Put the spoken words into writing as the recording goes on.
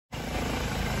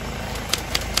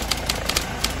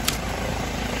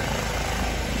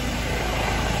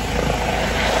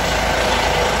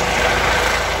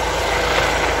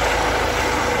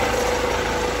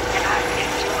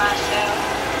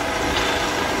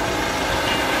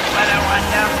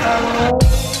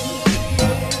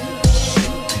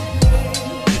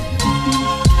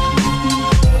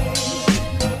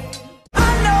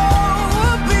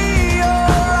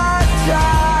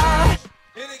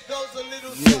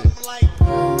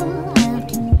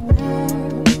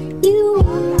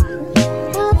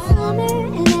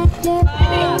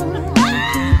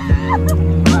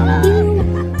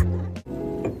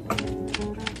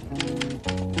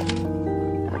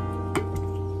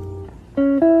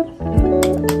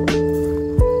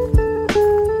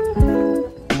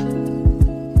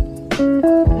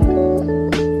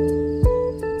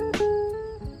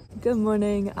Good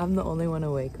morning. I'm the only one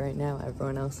awake right now.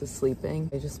 Everyone else is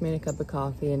sleeping. I just made a cup of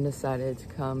coffee and decided to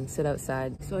come sit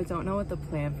outside. So I don't know what the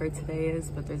plan for today is,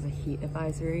 but there's a heat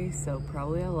advisory, so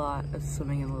probably a lot of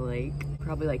swimming in the lake.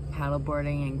 Probably like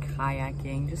paddleboarding and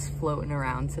kayaking, just floating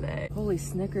around today. Holy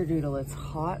snickerdoodle, it's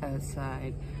hot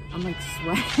outside. I'm like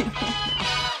sweating.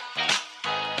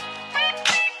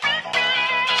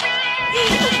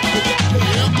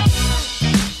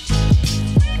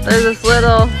 There's this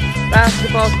little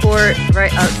basketball court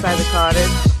right outside the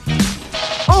cottage.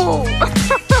 Oh!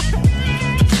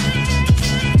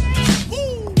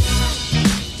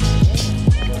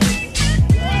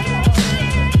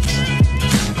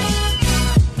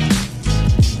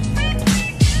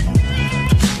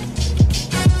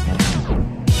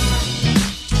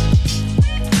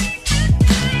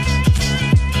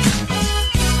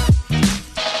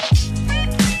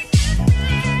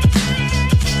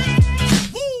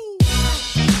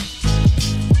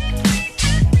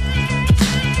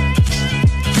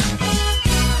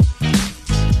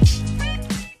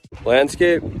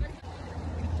 Landscape.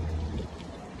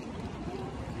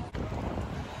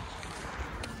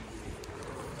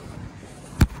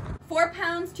 £4,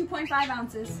 2.5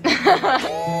 ounces.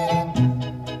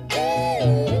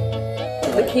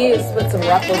 The key is to put some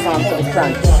ruffles on for the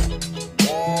crunch.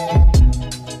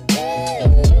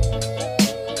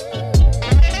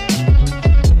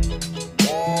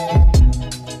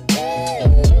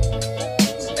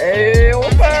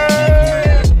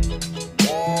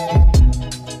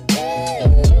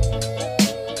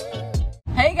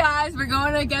 We're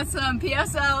going to get some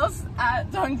PSLs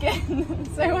at Dunkin'.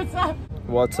 Say what's up.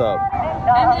 What's up?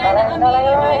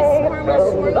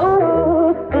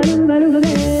 And then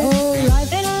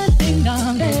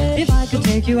if I could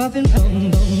take you up in tell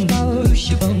me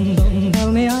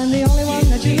I'm the only one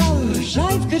that you know.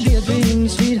 Life could be a dream,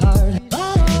 sweetheart.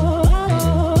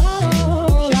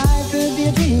 Life could be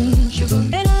a dream.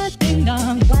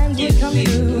 Plans would come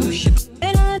true.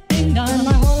 And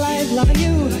my whole life loving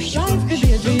you. Life could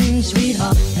be a dream,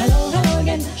 sweetheart. Hello, hello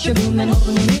again. Shaboom and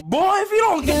open me. Boy, if you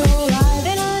don't get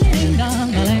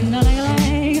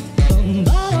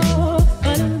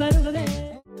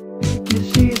your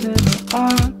season of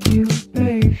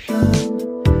occupation.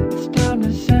 It's time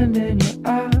to send in your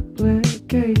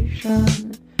application.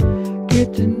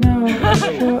 Get to know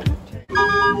your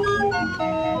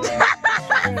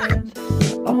friends.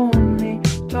 Only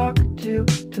talk to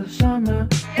till summer.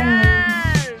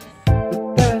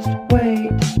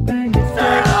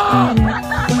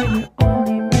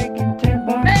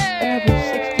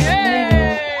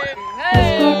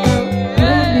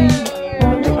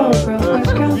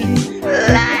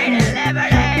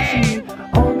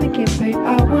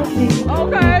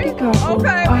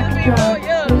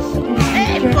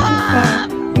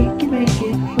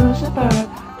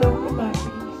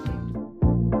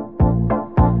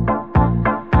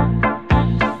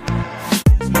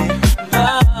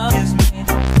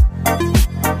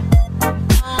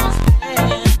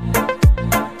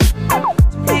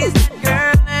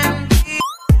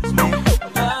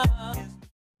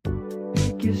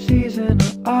 Your season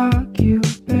of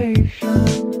occupation.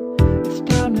 It's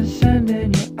time to send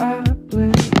in your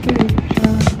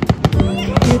application.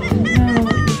 Get to know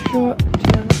your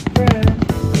short-term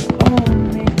friends.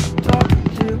 Only talk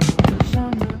to the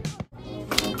summer.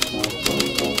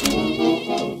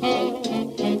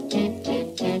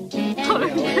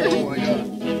 Oh my God.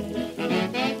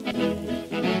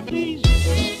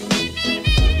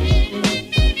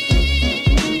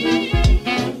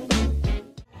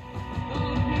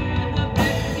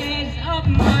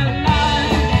 My